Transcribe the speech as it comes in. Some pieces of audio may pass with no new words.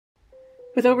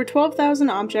With over 12,000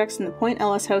 objects in the Point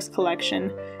Ellice House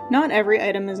collection, not every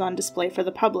item is on display for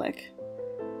the public.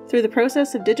 Through the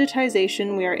process of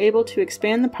digitization, we are able to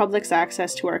expand the public's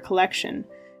access to our collection,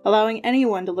 allowing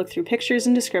anyone to look through pictures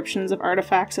and descriptions of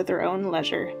artifacts at their own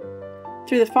leisure.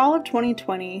 Through the fall of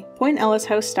 2020, Point Ellice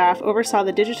House staff oversaw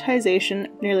the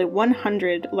digitization of nearly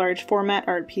 100 large format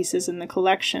art pieces in the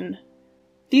collection.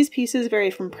 These pieces vary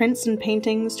from prints and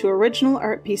paintings to original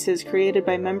art pieces created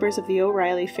by members of the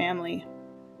O'Reilly family.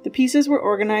 The pieces were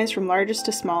organized from largest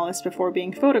to smallest before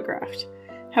being photographed.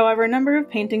 However, a number of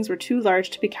paintings were too large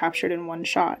to be captured in one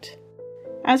shot.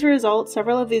 As a result,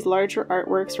 several of these larger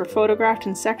artworks were photographed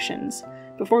in sections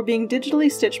before being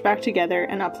digitally stitched back together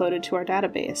and uploaded to our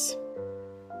database.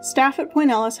 Staff at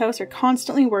Point Ellice House are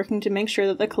constantly working to make sure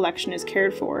that the collection is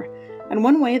cared for, and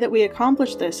one way that we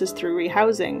accomplish this is through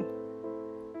rehousing.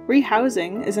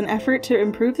 Rehousing is an effort to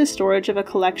improve the storage of a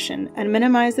collection and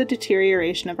minimize the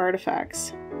deterioration of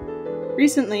artifacts.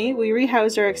 Recently, we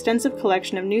rehoused our extensive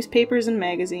collection of newspapers and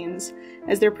magazines,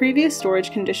 as their previous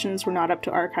storage conditions were not up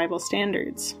to archival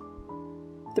standards.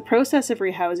 The process of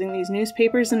rehousing these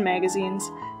newspapers and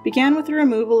magazines began with the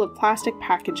removal of plastic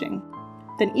packaging.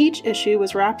 Then each issue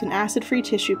was wrapped in acid-free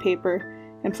tissue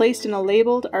paper and placed in a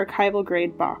labeled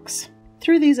archival-grade box.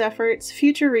 Through these efforts,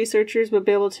 future researchers would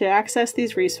be able to access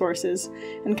these resources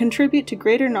and contribute to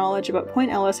greater knowledge about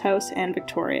Point Ellice House and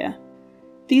Victoria.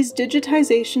 These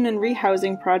digitization and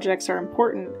rehousing projects are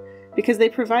important because they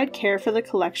provide care for the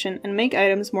collection and make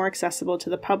items more accessible to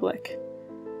the public.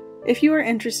 If you are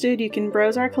interested, you can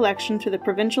browse our collection through the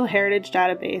Provincial Heritage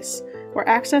Database or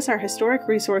access our historic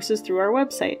resources through our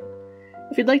website.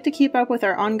 If you'd like to keep up with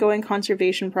our ongoing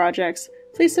conservation projects,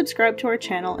 please subscribe to our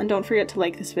channel and don't forget to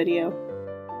like this video.